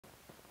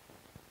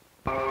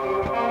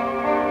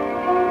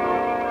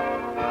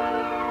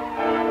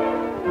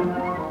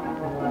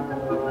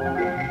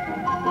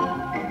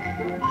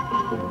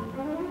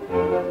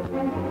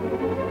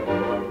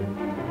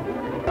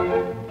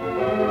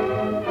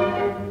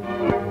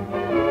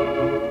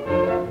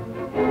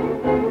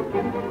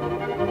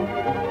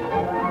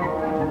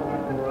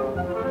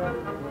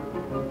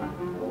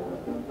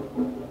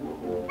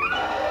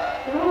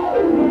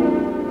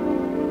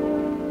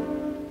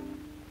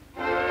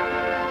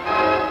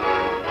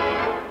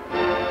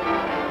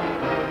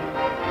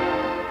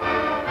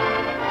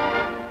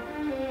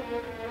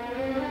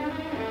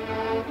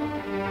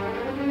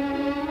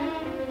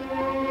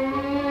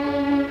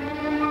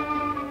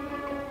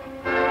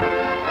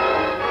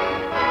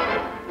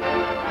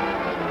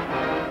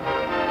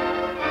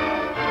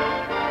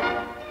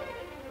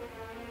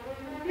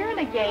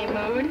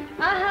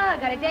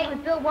Got a date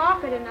with Bill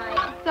Walker tonight.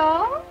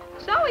 So?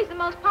 So he's the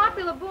most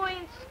popular boy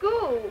in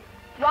school.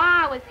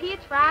 Wow, is he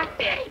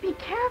attractive? Hey, be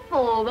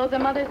careful. Those are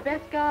Mother's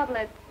best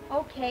goblets.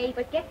 Okay,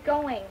 but get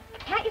going.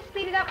 Can't you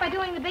speed it up by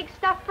doing the big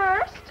stuff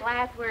first?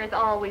 Glassware is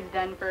always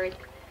done first.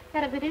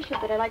 Got a dishes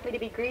that are likely to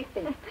be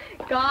greasy.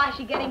 Gosh,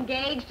 you get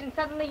engaged and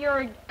suddenly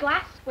you're a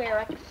glassware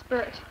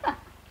expert.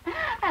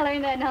 I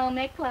learned that in home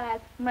ec class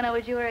when I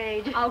was your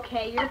age.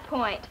 Okay, your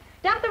point.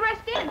 Dump the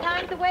rest in.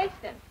 Time's a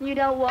wasting. You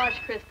don't wash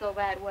crystal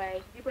that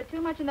way. If you put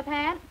too much in the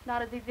pan, it's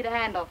not as easy to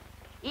handle.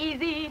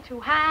 Easy to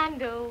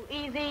handle,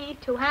 easy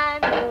to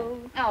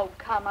handle. Oh,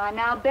 come on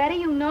now, Betty.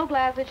 You know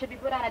glassware should be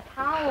put on a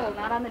towel,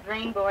 not on the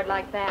drain board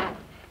like that.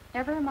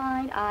 Never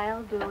mind,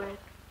 I'll do it.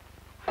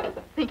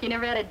 Think you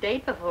never had a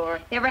date before?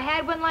 Never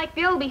had one like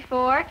Bill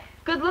before.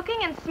 Good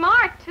looking and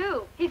smart,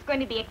 too. He's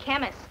going to be a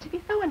chemist.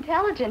 He's so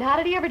intelligent. How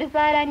did he ever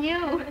decide on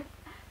you?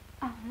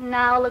 Oh,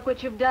 now look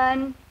what you've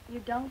done. You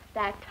don't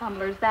stack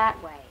tumblers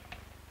that way.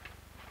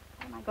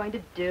 What am I going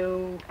to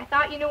do? I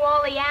thought you knew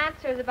all the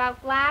answers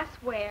about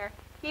glassware.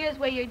 Here's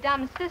where your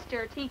dumb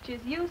sister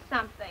teaches you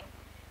something.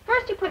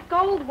 First, you put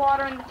gold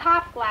water in the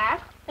top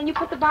glass, then you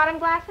put the bottom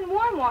glass in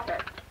warm water.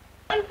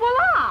 And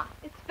voila!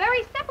 It's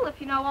very simple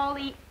if you know all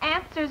the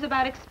answers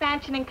about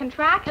expansion and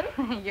contraction.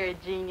 You're a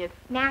genius.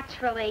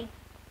 Naturally.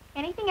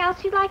 Anything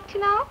else you'd like to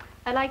know?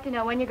 I'd like to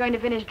know when you're going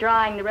to finish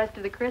drying the rest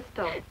of the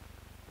crystal.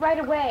 Right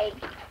away.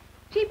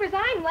 Jeepers,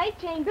 I'm late,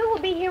 Jane. Bill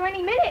will be here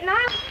any minute, and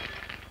I'll...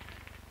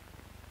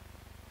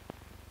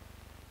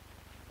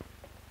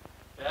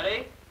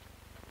 Betty?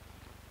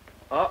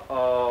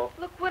 Uh-oh.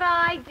 Look what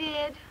I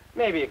did.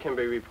 Maybe it can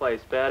be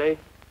replaced, Betty.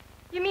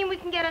 You mean we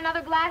can get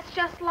another glass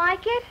just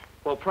like it?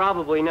 Well,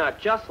 probably not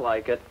just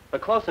like it,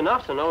 but close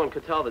enough so no one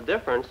could tell the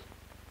difference.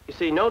 You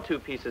see, no two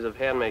pieces of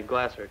handmade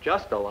glass are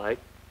just alike.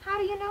 How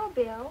do you know,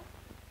 Bill?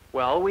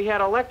 Well, we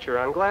had a lecture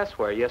on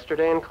glassware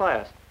yesterday in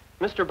class.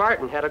 Mr.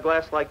 Barton had a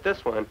glass like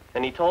this one,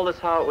 and he told us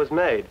how it was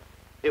made.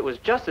 It was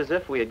just as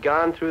if we had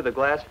gone through the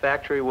glass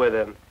factory with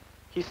him.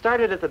 He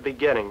started at the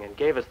beginning and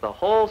gave us the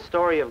whole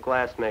story of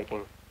glass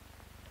making.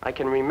 I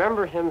can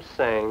remember him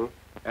saying,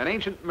 "An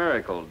ancient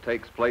miracle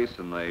takes place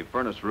in the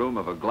furnace room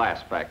of a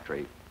glass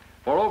factory.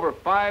 For over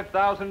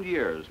 5,000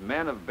 years,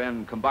 men have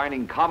been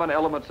combining common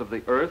elements of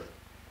the earth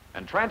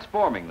and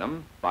transforming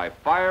them by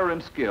fire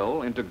and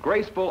skill into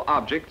graceful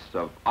objects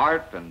of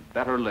art and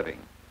better living."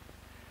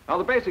 Now,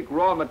 the basic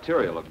raw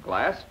material of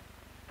glass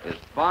is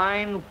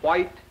fine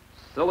white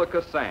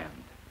silica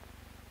sand.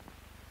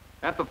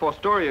 At the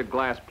Fostoria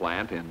glass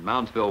plant in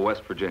Moundsville,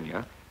 West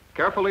Virginia,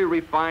 carefully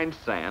refined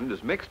sand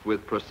is mixed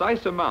with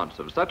precise amounts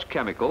of such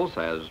chemicals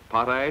as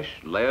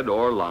potash, lead,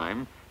 or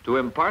lime to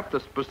impart the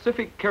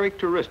specific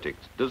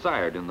characteristics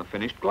desired in the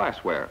finished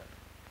glassware.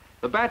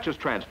 The batch is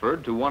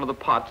transferred to one of the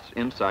pots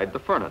inside the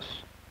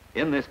furnace.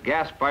 In this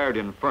gas-fired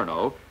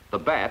inferno, the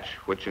batch,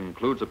 which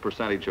includes a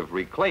percentage of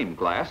reclaimed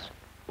glass,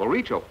 will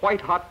reach a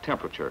white-hot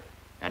temperature,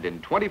 and in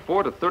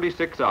 24 to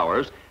 36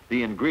 hours,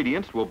 the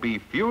ingredients will be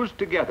fused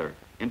together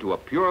into a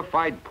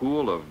purified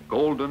pool of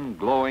golden,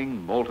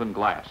 glowing, molten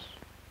glass.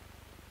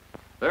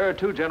 There are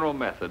two general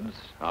methods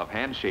of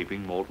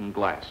hand-shaping molten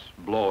glass: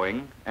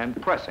 blowing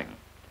and pressing.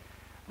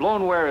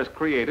 Blownware is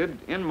created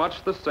in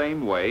much the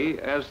same way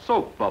as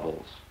soap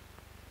bubbles.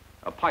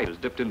 A pipe is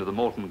dipped into the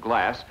molten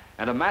glass,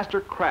 and a master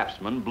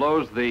craftsman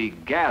blows the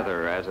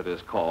gather, as it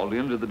is called,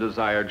 into the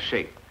desired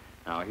shape.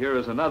 Now, here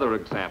is another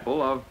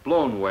example of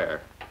blownware.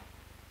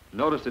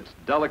 Notice its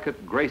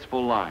delicate,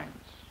 graceful lines.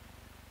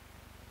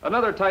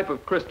 Another type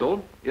of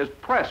crystal is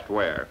pressed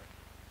ware.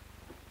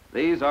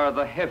 These are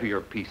the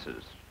heavier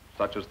pieces,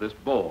 such as this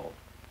bowl.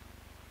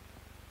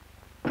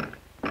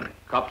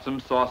 Cups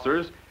and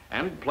saucers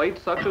and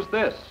plates such as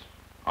this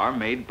are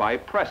made by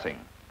pressing.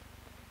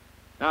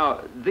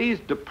 Now, these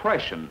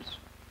depressions,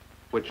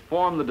 which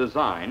form the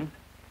design,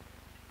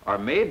 are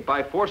made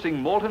by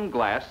forcing molten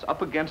glass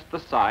up against the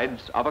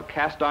sides of a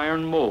cast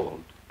iron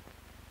mold.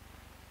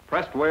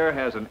 Pressed ware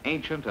has an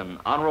ancient and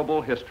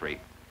honorable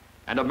history,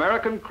 and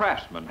American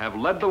craftsmen have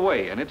led the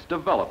way in its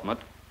development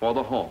for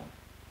the home.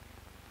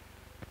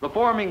 The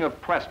forming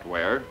of pressed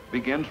ware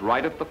begins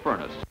right at the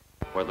furnace,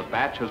 where the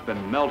batch has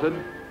been melted,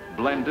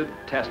 blended,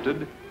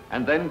 tested,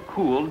 and then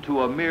cooled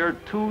to a mere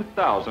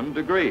 2,000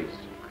 degrees.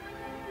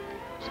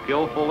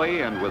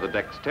 Skillfully and with a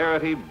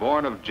dexterity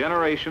born of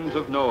generations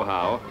of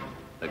know-how,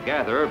 the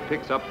gatherer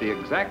picks up the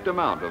exact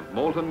amount of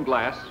molten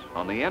glass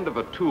on the end of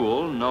a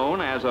tool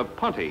known as a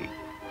punty.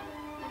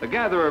 The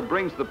gatherer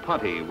brings the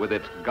punty with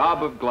its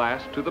gob of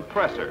glass to the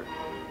presser,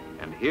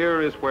 and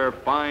here is where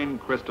fine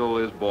crystal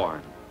is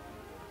born.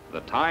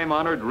 The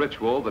time-honored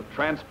ritual that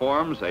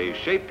transforms a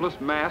shapeless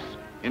mass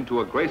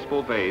into a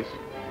graceful vase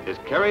is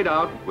carried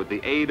out with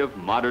the aid of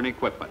modern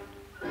equipment.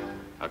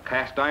 A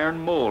cast iron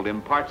mold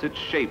imparts its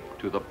shape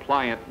to the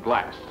pliant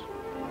glass.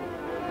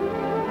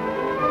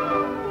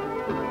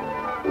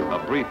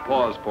 A brief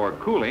pause for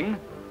cooling,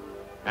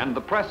 and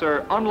the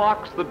presser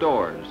unlocks the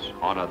doors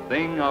on a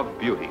thing of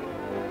beauty.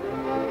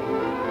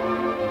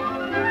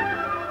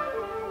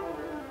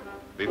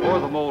 Before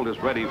the mold is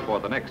ready for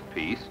the next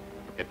piece,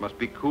 it must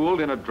be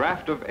cooled in a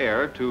draft of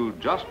air to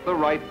just the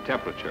right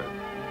temperature.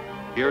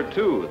 Here,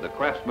 too, the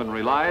craftsman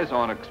relies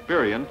on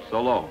experience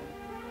alone.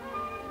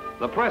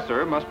 The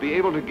presser must be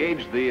able to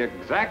gauge the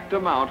exact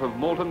amount of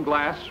molten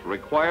glass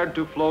required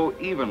to flow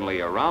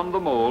evenly around the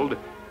mold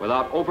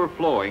without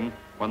overflowing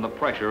when the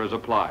pressure is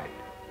applied.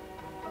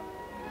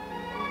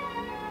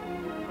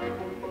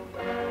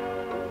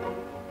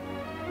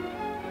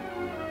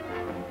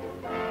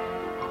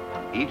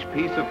 Each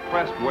piece of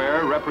pressed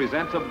ware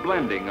represents a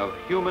blending of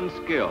human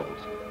skills.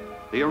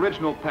 The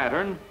original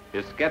pattern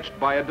is sketched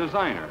by a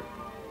designer.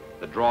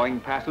 The drawing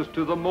passes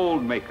to the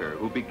mold maker,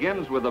 who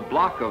begins with a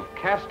block of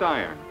cast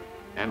iron,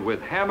 and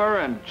with hammer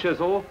and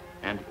chisel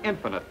and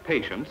infinite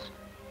patience,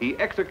 he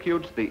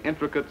executes the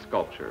intricate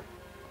sculpture.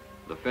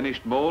 The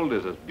finished mold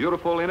is as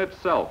beautiful in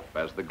itself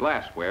as the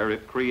glassware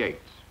it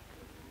creates.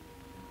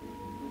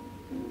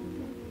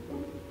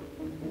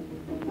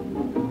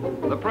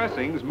 The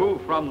pressings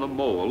move from the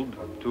mold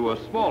to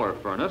a smaller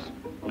furnace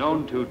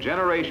known to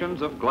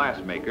generations of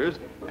glassmakers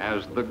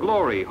as the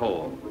glory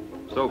hole,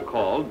 so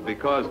called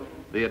because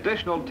the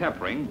additional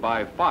tempering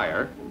by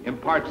fire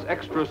imparts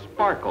extra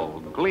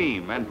sparkle,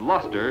 gleam, and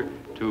luster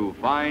to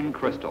fine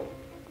crystal.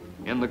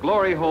 In the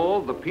glory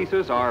hole, the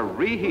pieces are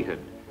reheated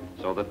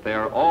so that they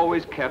are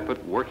always kept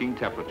at working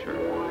temperature.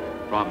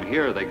 From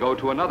here, they go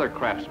to another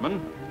craftsman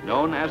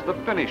known as the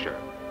finisher.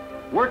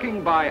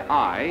 Working by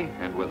eye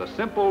and with a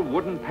simple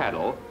wooden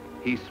paddle,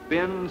 he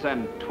spins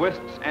and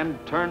twists and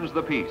turns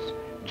the piece,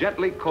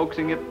 gently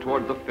coaxing it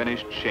toward the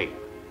finished shape.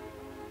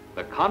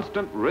 The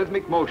constant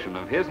rhythmic motion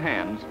of his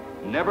hands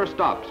never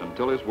stops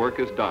until his work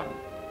is done,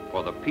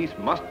 for the piece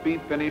must be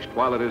finished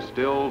while it is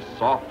still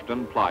soft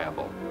and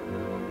pliable.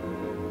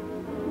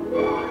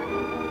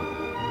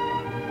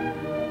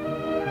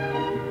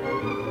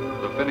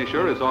 The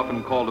finisher is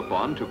often called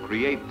upon to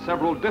create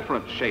several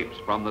different shapes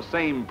from the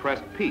same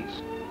pressed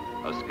piece.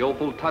 A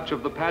skillful touch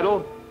of the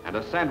paddle and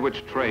a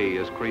sandwich tray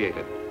is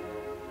created.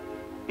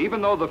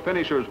 Even though the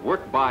finishers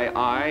work by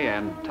eye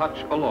and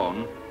touch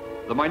alone,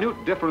 the minute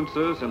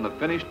differences in the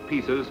finished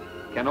pieces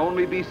can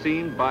only be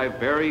seen by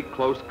very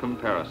close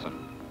comparison.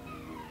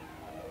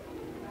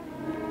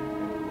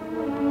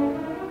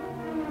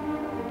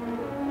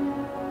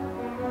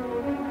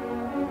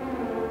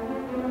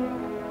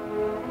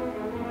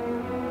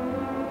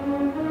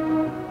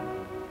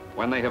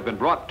 When they have been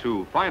brought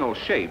to final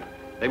shape,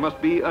 they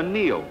must be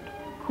annealed,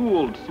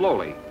 cooled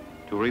slowly,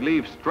 to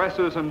relieve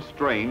stresses and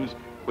strains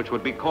which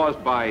would be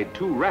caused by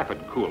too rapid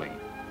cooling.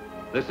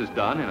 This is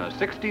done in a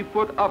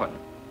 60-foot oven.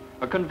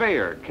 A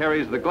conveyor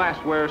carries the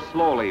glassware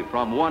slowly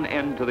from one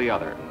end to the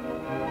other.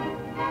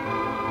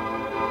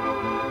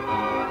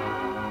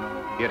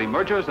 It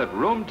emerges at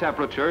room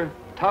temperature,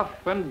 tough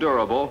and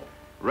durable,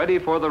 ready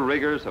for the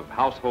rigors of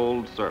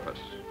household service.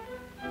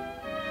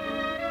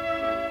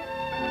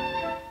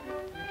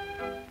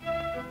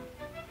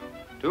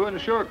 To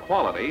ensure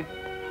quality,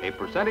 a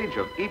percentage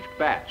of each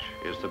batch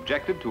is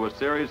subjected to a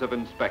series of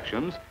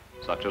inspections,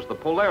 such as the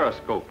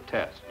polariscope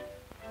test.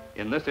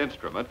 In this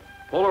instrument,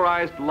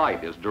 polarized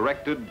light is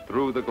directed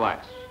through the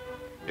glass.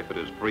 If it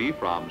is free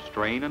from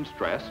strain and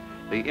stress,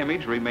 the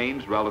image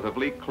remains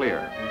relatively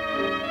clear.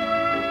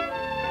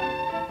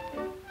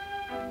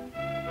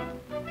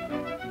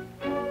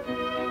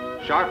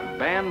 Sharp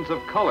bands of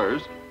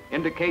colors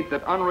indicate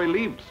that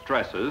unrelieved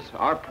stresses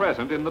are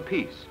present in the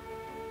piece.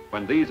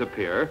 When these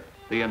appear,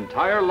 the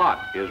entire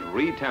lot is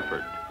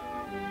retempered.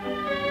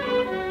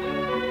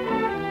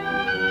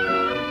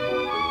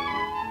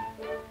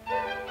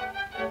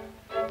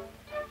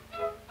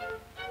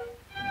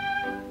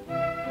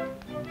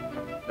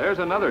 There's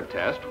another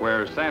test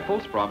where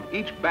samples from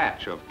each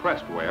batch of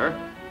pressed ware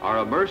are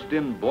immersed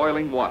in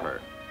boiling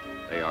water.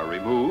 They are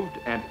removed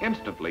and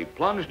instantly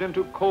plunged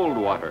into cold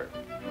water.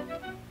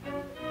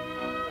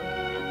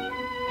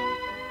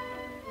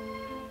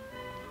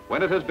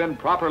 When it has been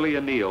properly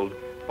annealed,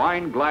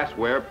 fine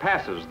glassware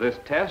passes this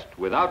test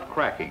without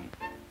cracking.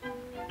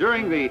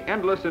 During the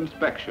endless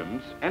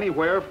inspections,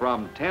 anywhere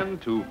from 10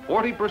 to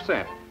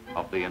 40%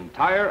 of the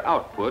entire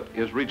output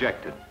is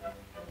rejected.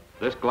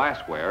 This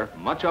glassware,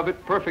 much of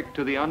it perfect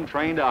to the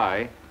untrained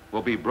eye,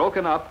 will be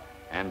broken up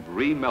and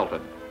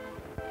remelted.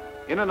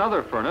 In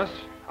another furnace,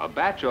 A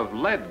batch of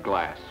lead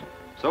glass,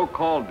 so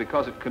called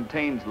because it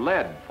contains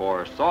lead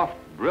for soft,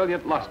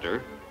 brilliant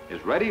luster,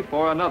 is ready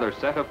for another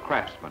set of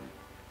craftsmen,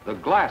 the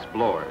glass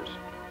blowers.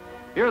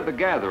 Here the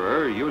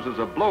gatherer uses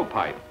a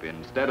blowpipe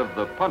instead of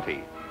the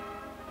punty.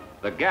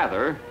 The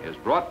gather is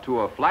brought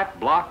to a flat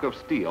block of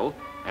steel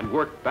and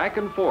worked back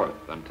and forth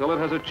until it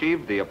has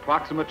achieved the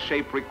approximate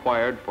shape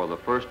required for the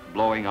first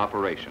blowing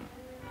operation.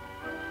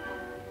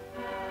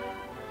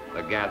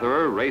 The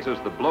gatherer raises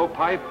the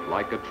blowpipe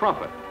like a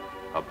trumpet,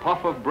 a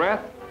puff of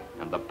breath,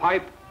 and the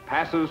pipe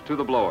passes to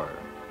the blower.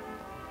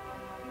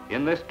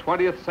 In this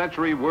 20th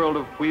century world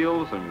of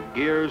wheels and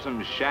gears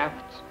and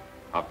shafts,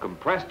 of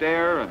compressed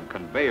air and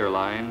conveyor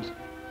lines,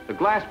 the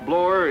glass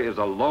blower is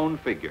a lone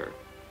figure.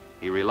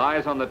 He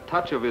relies on the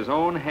touch of his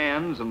own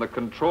hands and the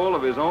control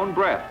of his own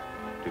breath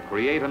to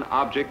create an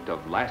object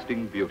of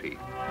lasting beauty.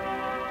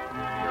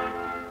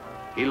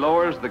 He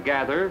lowers the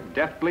gather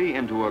deftly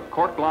into a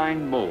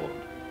cork-lined mold.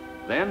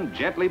 Then,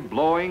 gently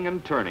blowing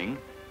and turning,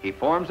 he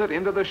forms it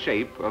into the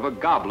shape of a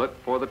goblet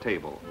for the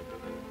table.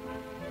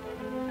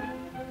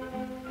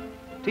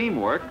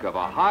 Teamwork of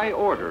a high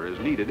order is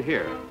needed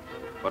here,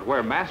 but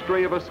where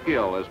mastery of a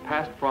skill is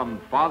passed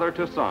from father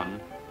to son,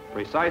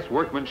 precise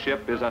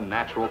workmanship is a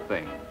natural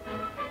thing.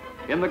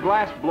 In the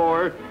glass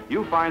blower,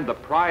 you find the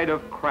pride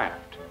of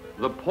craft,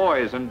 the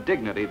poise and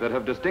dignity that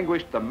have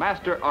distinguished the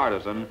master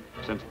artisan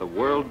since the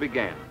world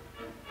began.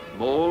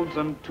 Molds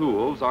and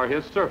tools are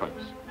his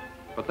servants,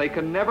 but they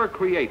can never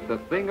create the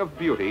thing of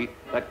beauty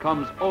that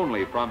comes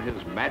only from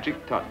his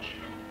magic touch.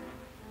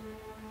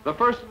 The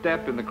first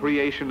step in the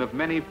creation of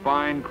many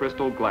fine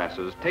crystal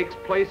glasses takes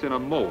place in a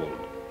mold.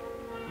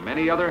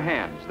 Many other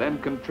hands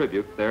then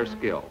contribute their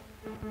skill.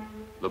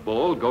 The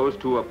bowl goes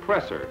to a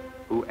presser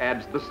who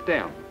adds the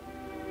stem.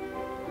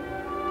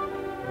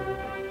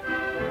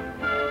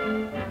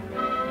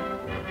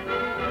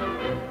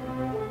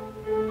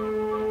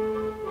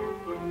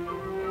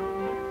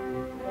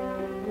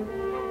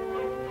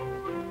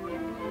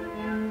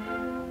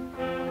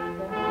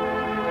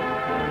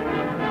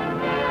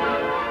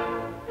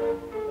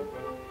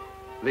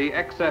 The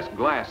excess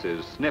glass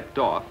is snipped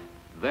off,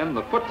 then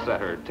the foot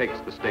setter takes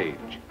the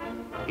stage.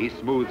 He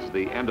smooths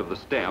the end of the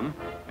stem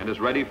and is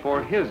ready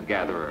for his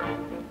gatherer.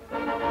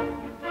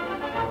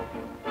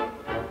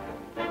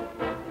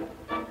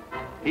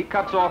 He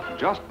cuts off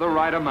just the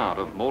right amount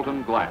of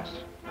molten glass.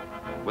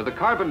 With a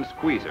carbon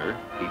squeezer,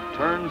 he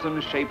turns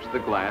and shapes the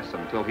glass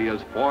until he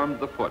has formed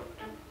the foot.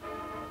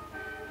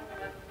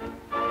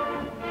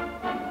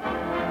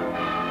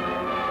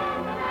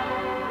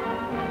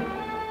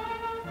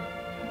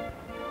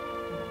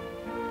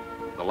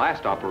 The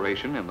last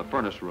operation in the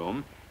furnace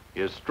room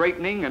is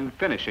straightening and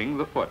finishing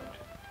the foot.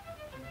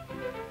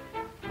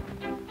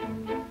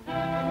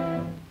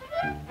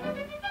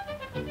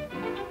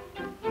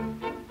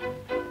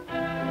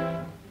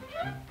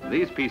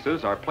 These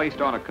pieces are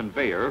placed on a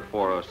conveyor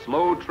for a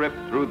slow trip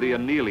through the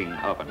annealing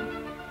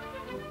oven.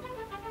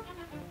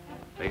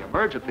 They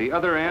emerge at the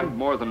other end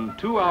more than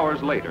 2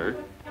 hours later,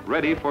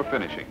 ready for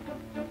finishing.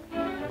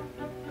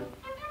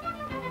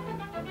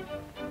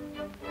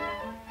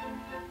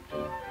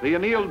 The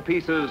annealed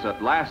pieces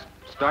at last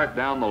start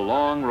down the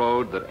long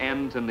road that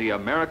ends in the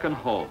American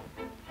home.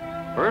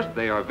 First,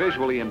 they are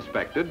visually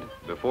inspected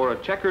before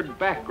a checkered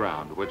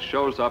background which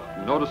shows up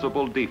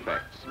noticeable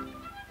defects.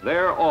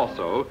 There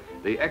also,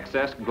 the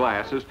excess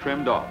glass is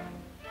trimmed off.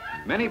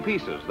 Many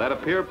pieces that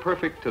appear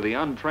perfect to the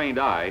untrained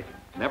eye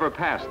never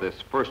pass this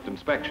first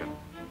inspection.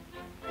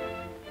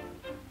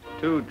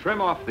 To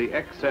trim off the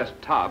excess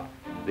top,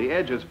 the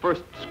edge is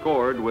first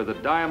scored with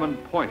a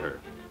diamond pointer.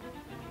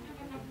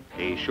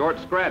 A short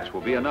scratch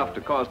will be enough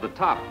to cause the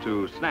top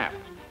to snap.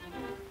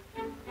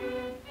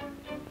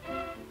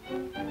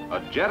 A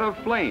jet of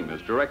flame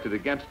is directed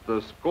against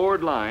the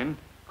scored line,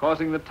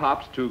 causing the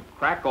tops to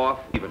crack off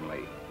evenly.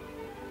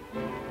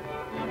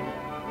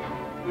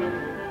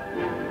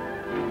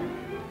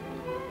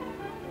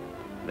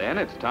 Then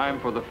it's time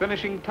for the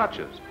finishing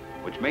touches,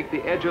 which make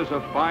the edges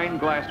of fine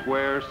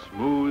glassware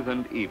smooth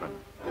and even.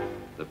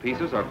 The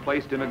pieces are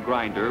placed in a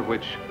grinder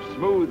which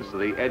smooths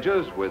the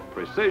edges with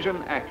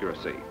precision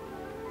accuracy.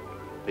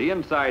 The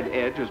inside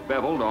edge is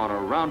beveled on a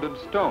rounded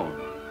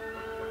stone.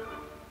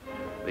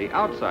 The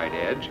outside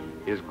edge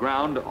is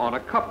ground on a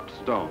cupped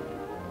stone.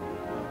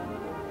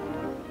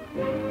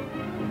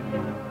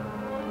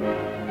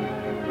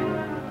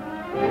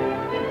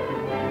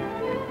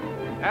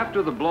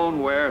 After the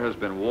blown ware has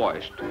been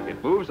washed,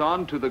 it moves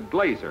on to the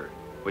glazer,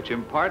 which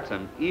imparts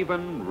an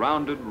even,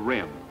 rounded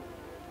rim.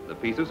 The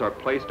pieces are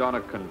placed on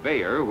a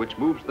conveyor which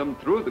moves them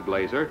through the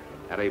glazer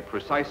at a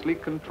precisely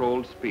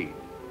controlled speed.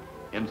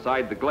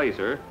 Inside the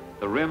glazer,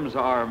 the rims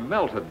are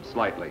melted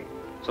slightly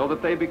so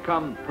that they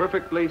become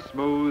perfectly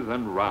smooth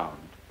and round.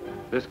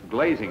 This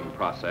glazing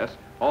process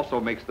also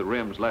makes the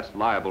rims less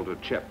liable to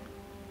chip.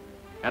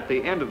 At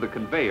the end of the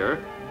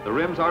conveyor, the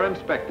rims are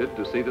inspected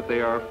to see that they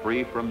are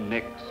free from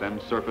nicks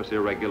and surface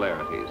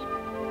irregularities.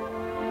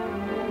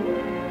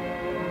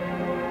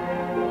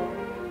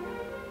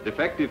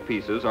 Defective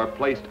pieces are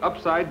placed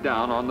upside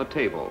down on the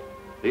table.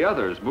 The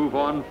others move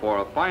on for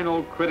a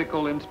final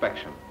critical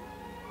inspection.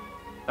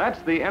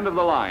 That's the end of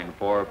the line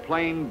for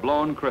plain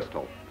blown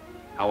crystal.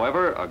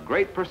 However, a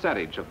great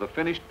percentage of the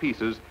finished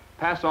pieces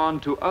pass on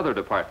to other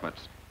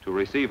departments to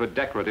receive a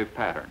decorative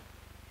pattern.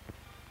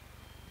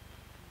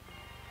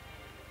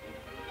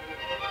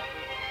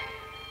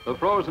 The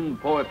frozen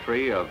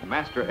poetry of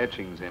master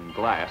etchings in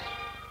glass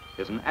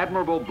is an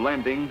admirable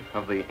blending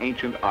of the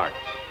ancient arts.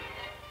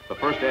 The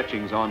first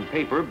etchings on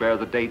paper bear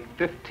the date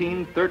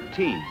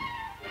 1513.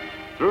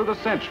 Through the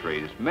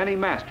centuries, many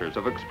masters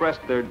have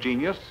expressed their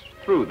genius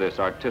through this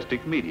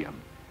artistic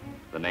medium.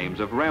 The names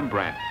of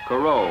Rembrandt,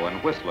 Corot,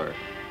 and Whistler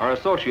are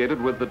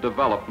associated with the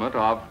development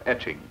of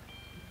etching.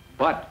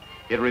 But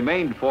it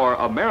remained for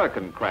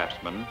American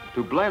craftsmen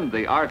to blend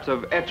the arts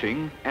of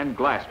etching and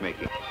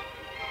glassmaking.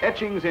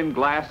 Etchings in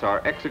glass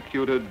are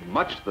executed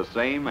much the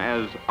same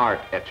as art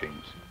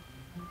etchings.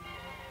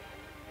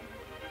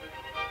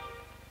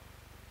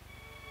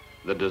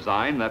 The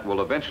design that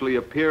will eventually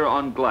appear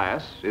on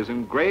glass is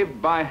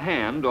engraved by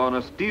hand on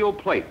a steel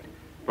plate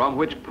from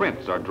which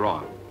prints are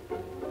drawn.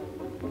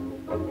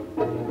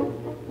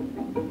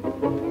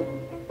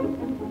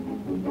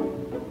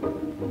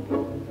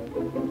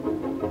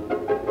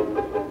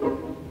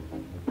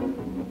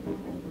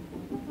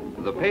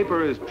 The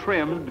paper is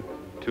trimmed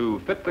to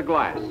fit the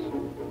glass.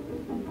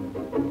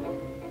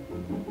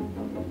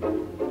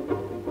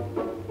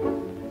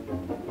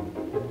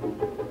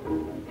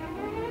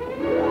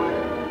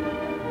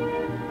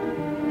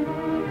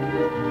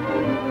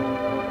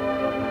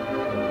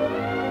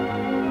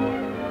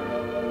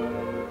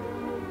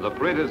 The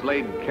print is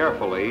laid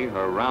carefully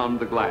around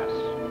the glass.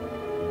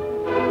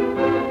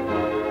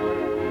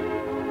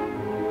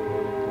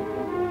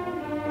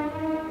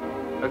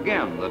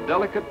 Again, the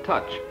delicate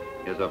touch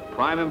is of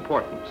prime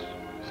importance,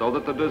 so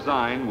that the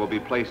design will be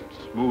placed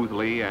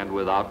smoothly and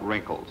without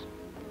wrinkles.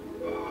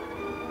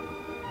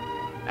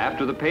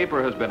 After the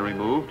paper has been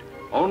removed,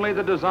 only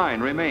the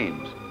design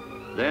remains.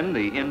 Then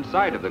the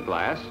inside of the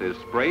glass is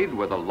sprayed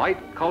with a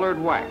light-colored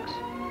wax.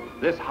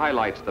 This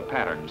highlights the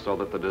pattern so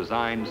that the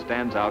design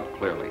stands out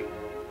clearly.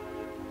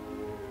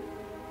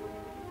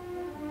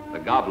 The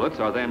goblets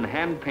are then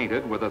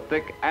hand-painted with a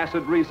thick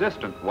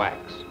acid-resistant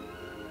wax.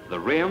 The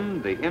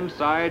rim, the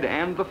inside,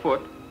 and the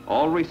foot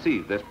all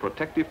receive this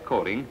protective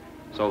coating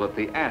so that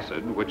the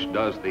acid, which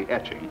does the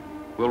etching,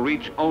 will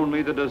reach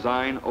only the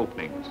design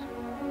openings.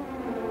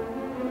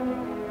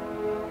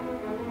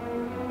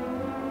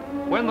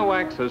 When the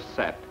wax is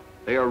set,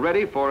 they are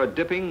ready for a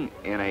dipping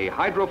in a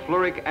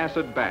hydrofluoric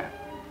acid bath.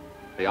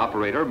 The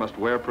operator must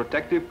wear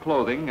protective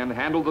clothing and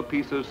handle the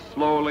pieces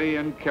slowly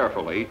and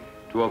carefully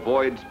to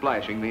avoid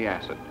splashing the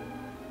acid.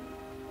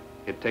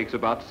 It takes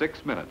about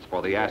 6 minutes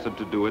for the acid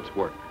to do its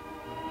work.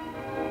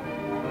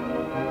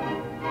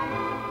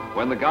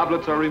 When the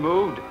goblets are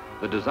removed,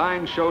 the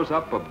design shows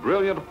up a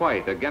brilliant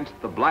white against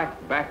the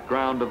black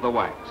background of the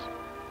wax.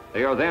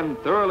 They are then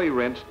thoroughly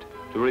rinsed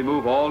to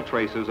remove all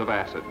traces of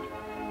acid.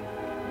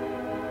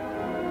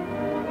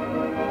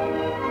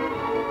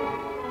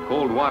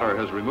 Cold water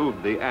has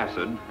removed the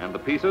acid, and the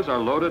pieces are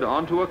loaded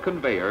onto a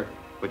conveyor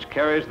which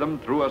carries them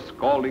through a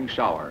scalding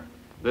shower.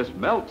 This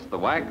melts the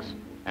wax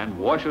and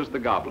washes the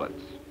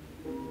goblets.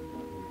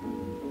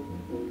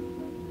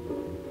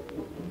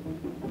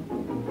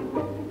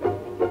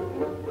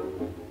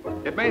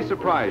 It may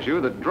surprise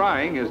you that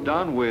drying is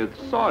done with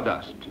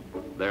sawdust.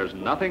 There's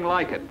nothing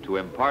like it to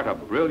impart a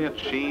brilliant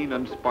sheen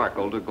and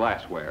sparkle to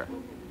glassware.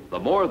 The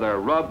more they're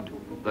rubbed,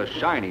 the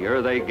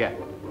shinier they get.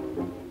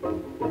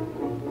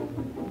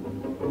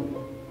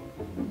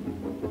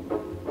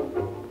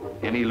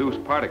 Any loose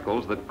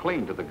particles that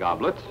cling to the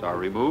goblets are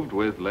removed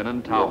with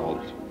linen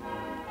towels.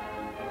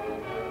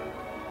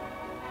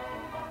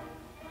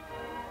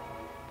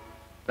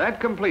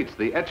 That completes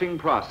the etching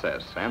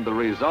process, and the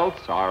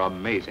results are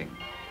amazing.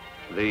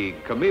 The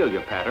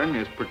camellia pattern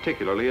is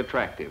particularly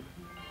attractive,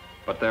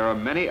 but there are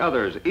many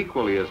others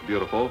equally as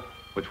beautiful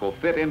which will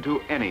fit into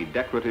any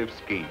decorative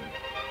scheme.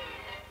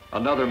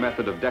 Another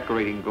method of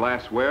decorating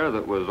glassware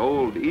that was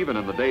old even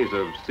in the days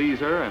of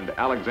Caesar and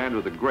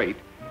Alexander the Great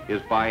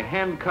is by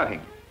hand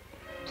cutting.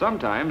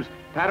 Sometimes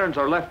patterns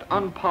are left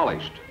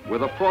unpolished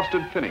with a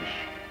frosted finish.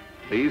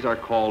 These are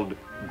called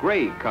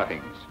gray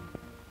cuttings.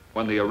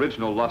 When the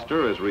original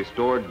luster is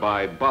restored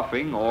by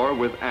buffing or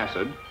with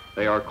acid,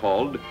 they are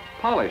called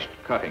polished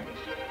cuttings.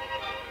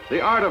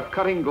 The art of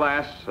cutting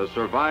glass has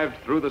survived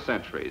through the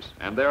centuries,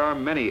 and there are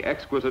many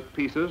exquisite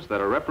pieces that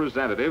are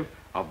representative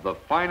of the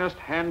finest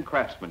hand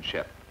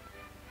craftsmanship.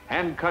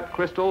 Hand-cut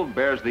crystal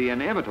bears the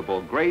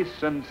inimitable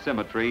grace and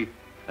symmetry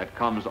that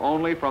comes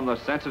only from the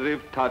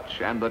sensitive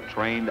touch and the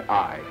trained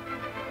eye.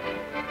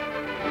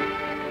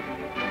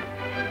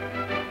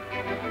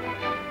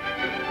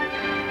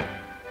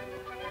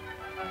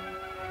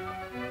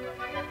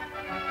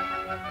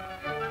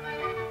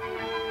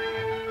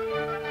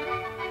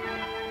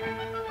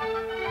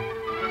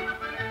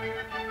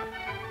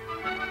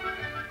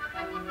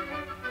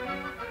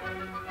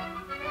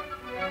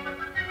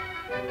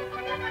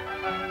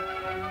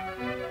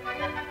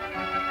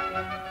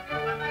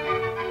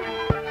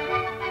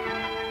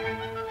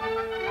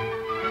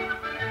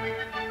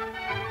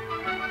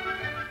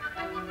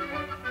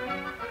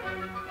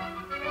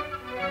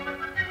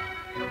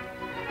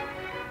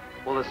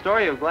 the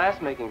story of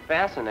glassmaking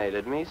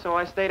fascinated me, so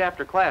I stayed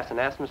after class and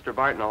asked Mr.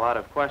 Barton a lot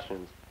of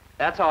questions.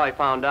 That's how I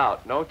found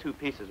out no two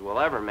pieces will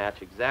ever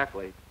match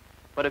exactly.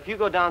 But if you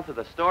go down to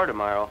the store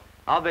tomorrow,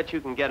 I'll bet you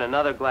can get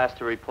another glass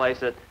to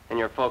replace it, and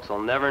your folks will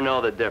never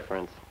know the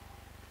difference.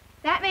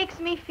 That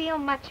makes me feel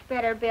much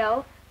better,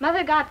 Bill.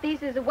 Mother got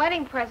these as a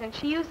wedding present.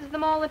 She uses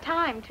them all the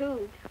time,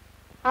 too.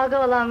 I'll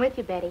go along with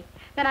you, Betty.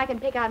 Then I can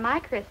pick out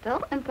my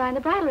crystal and sign the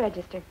bridal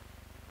register.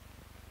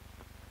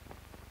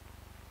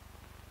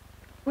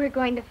 We're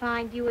going to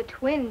find you a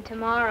twin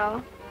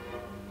tomorrow.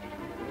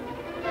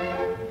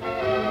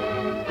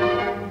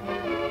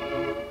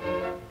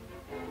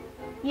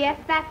 Yes,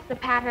 that's the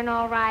pattern,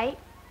 all right.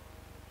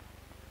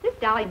 This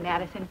Dolly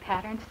Madison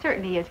pattern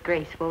certainly is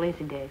graceful,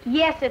 isn't it?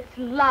 Yes, it's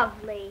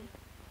lovely.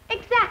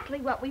 Exactly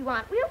what we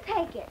want. We'll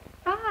take it.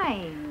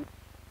 Fine.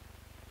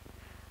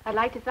 I'd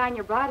like to sign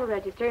your bridal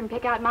register and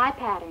pick out my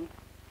pattern.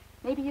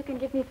 Maybe you can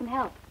give me some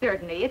help.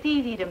 Certainly. It's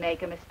easy to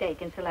make a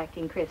mistake in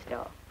selecting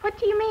crystal. What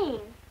do you mean?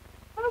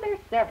 Well, there's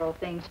several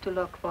things to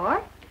look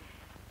for.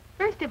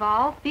 First of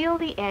all, feel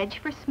the edge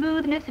for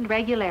smoothness and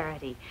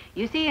regularity.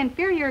 You see,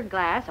 inferior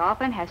glass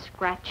often has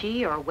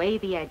scratchy or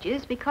wavy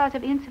edges because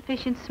of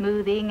insufficient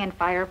smoothing and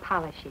fire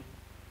polishing.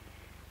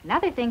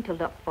 Another thing to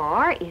look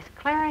for is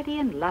clarity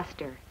and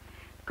luster.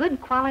 Good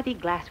quality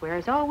glassware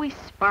is always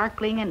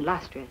sparkling and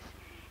lustrous,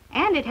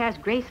 and it has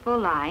graceful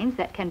lines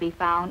that can be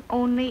found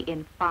only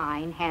in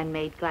fine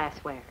handmade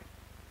glassware.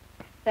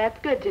 That's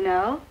good to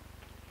know.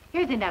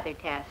 Here's another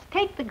test.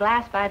 Take the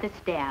glass by the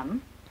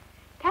stem.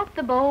 Tap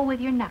the bowl with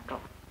your knuckle.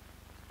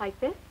 Like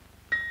this?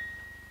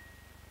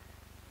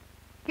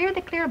 Hear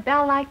the clear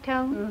bell-like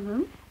tone?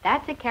 Mm-hmm.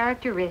 That's a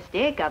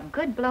characteristic of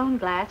good blown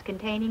glass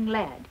containing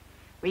lead.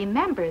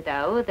 Remember,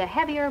 though, the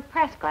heavier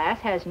pressed glass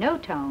has no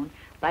tone,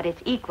 but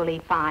it's equally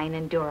fine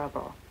and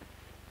durable.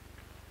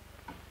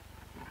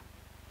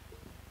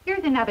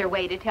 Here's another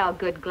way to tell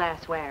good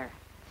glassware.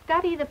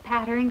 Study the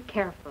pattern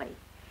carefully.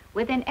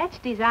 With an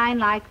etched design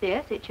like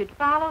this, it should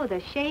follow the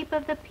shape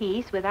of the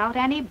piece without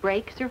any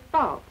breaks or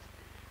faults.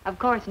 Of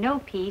course, no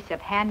piece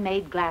of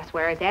handmade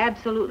glassware is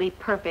absolutely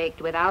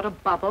perfect without a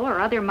bubble or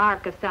other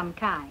mark of some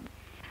kind.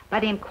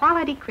 But in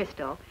quality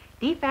crystal,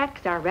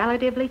 defects are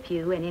relatively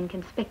few and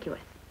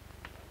inconspicuous.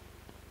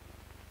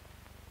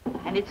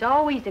 And it's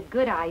always a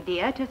good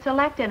idea to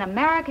select an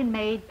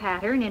American-made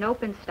pattern in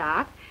open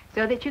stock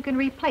so that you can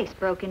replace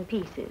broken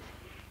pieces.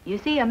 You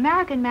see,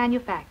 American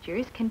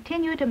manufacturers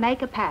continue to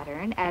make a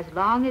pattern as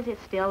long as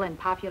it's still in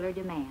popular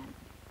demand.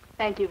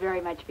 Thank you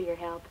very much for your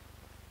help.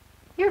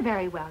 You're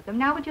very welcome.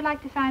 Now, would you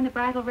like to sign the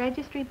bridal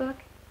registry book?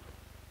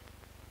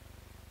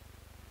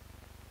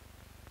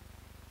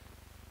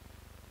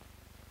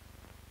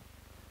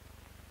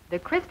 The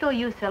crystal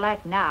you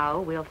select now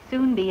will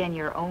soon be in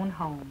your own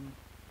home.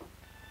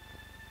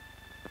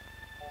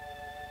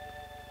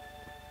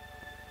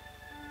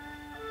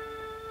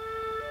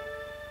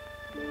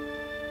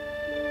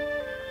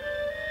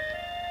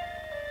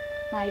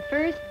 My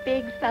first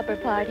big supper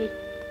party.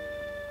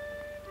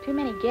 Too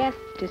many guests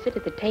to sit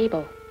at the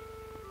table.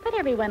 But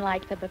everyone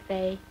likes a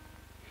buffet.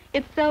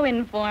 It's so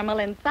informal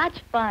and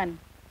such fun.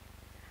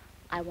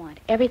 I want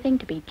everything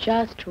to be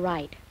just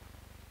right.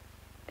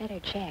 Better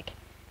check.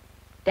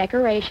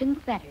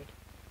 Decoration centered.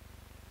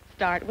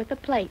 Start with the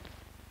plates.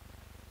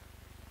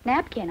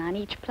 Napkin on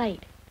each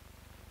plate.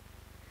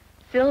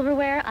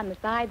 Silverware on the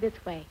side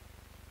this way.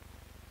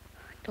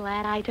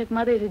 Glad I took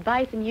Mother's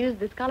advice and used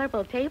this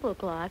colorful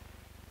tablecloth.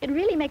 It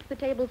really makes the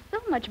table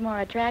so much more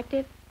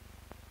attractive.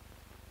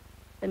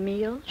 The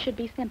meal should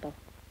be simple,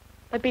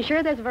 but be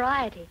sure there's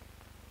variety.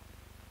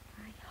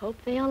 I hope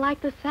they'll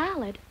like the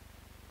salad.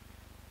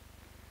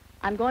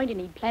 I'm going to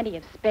need plenty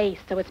of space,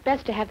 so it's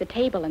best to have the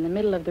table in the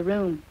middle of the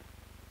room.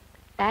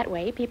 That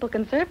way, people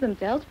can serve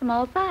themselves from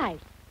all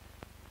sides.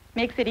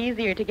 Makes it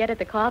easier to get at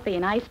the coffee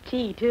and iced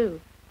tea, too.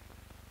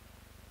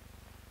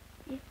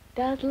 It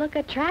does look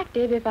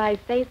attractive, if I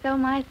say so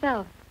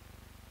myself.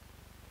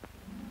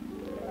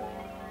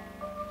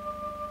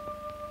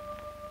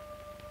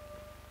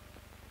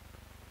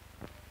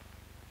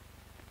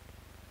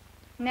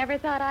 Never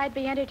thought I'd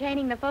be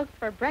entertaining the folks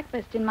for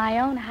breakfast in my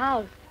own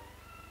house.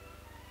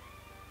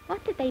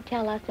 What did they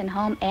tell us in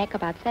home ec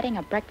about setting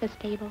a breakfast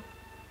table?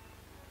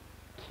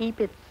 Keep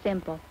it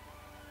simple,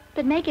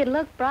 but make it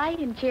look bright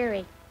and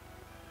cheery.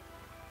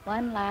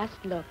 One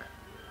last look.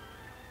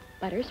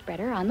 Butter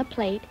spreader on the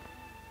plate.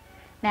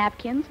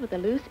 Napkins with a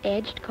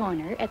loose-edged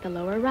corner at the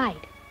lower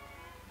right.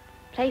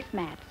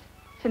 Placemats,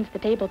 since the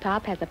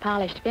tabletop has a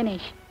polished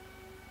finish.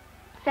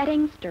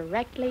 Settings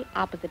directly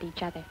opposite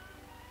each other.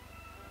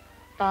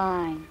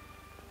 Fine.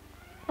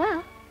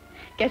 Well,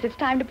 guess it's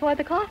time to pour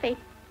the coffee.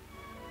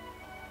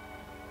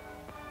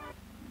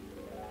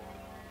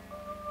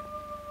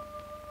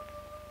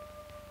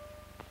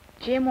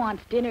 Jim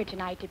wants dinner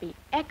tonight to be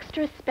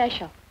extra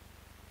special.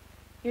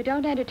 You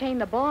don't entertain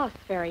the boss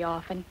very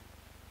often.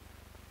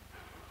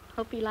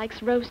 Hope he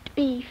likes roast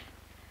beef.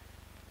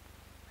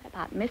 What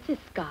about Mrs.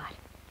 Scott?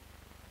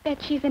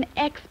 Bet she's an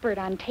expert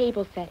on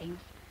table settings,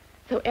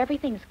 so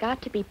everything's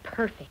got to be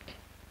perfect.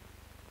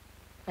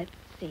 Let's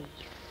see,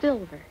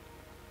 silver.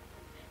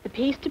 The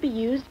piece to be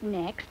used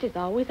next is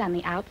always on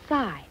the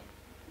outside.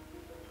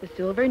 The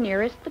silver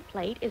nearest the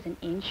plate is an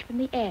inch from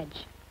the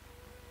edge.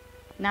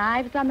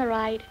 Knives on the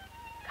right,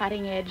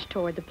 cutting edge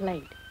toward the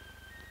plate.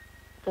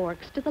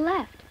 Forks to the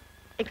left,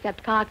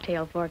 except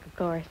cocktail fork, of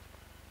course.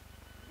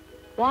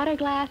 Water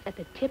glass at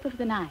the tip of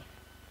the knife.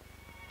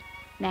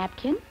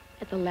 Napkin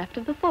at the left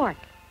of the fork,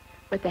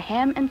 with the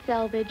hem and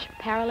selvage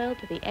parallel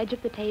to the edge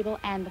of the table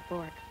and the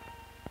forks.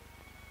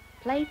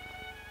 Plates,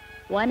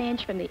 1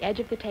 inch from the edge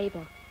of the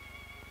table.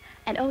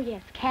 And oh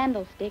yes,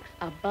 candlesticks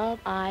above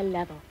eye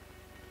level.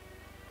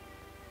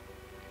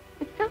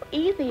 It's so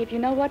easy if you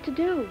know what to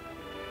do.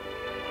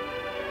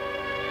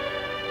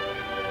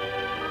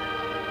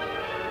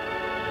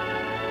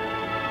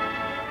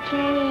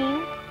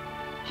 Jane?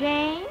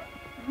 Jane?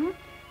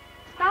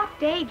 Stop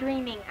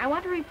daydreaming. I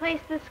want to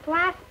replace this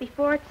glass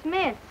before it's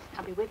missed.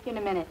 I'll be with you in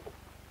a minute.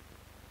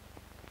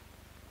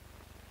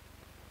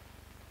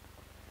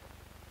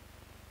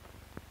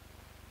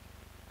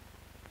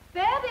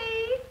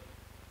 Betty!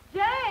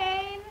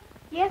 Jane!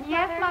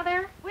 Yes,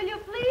 Mother. Will you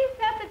please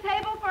set the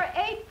table for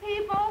 8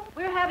 people?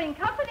 We're having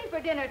company for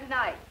dinner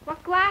tonight.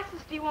 What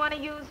glasses do you want to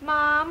use,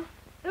 Mom?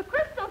 The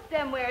crystal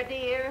stemware,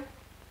 dear.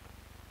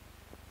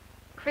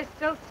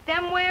 Crystal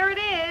stemware it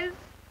is.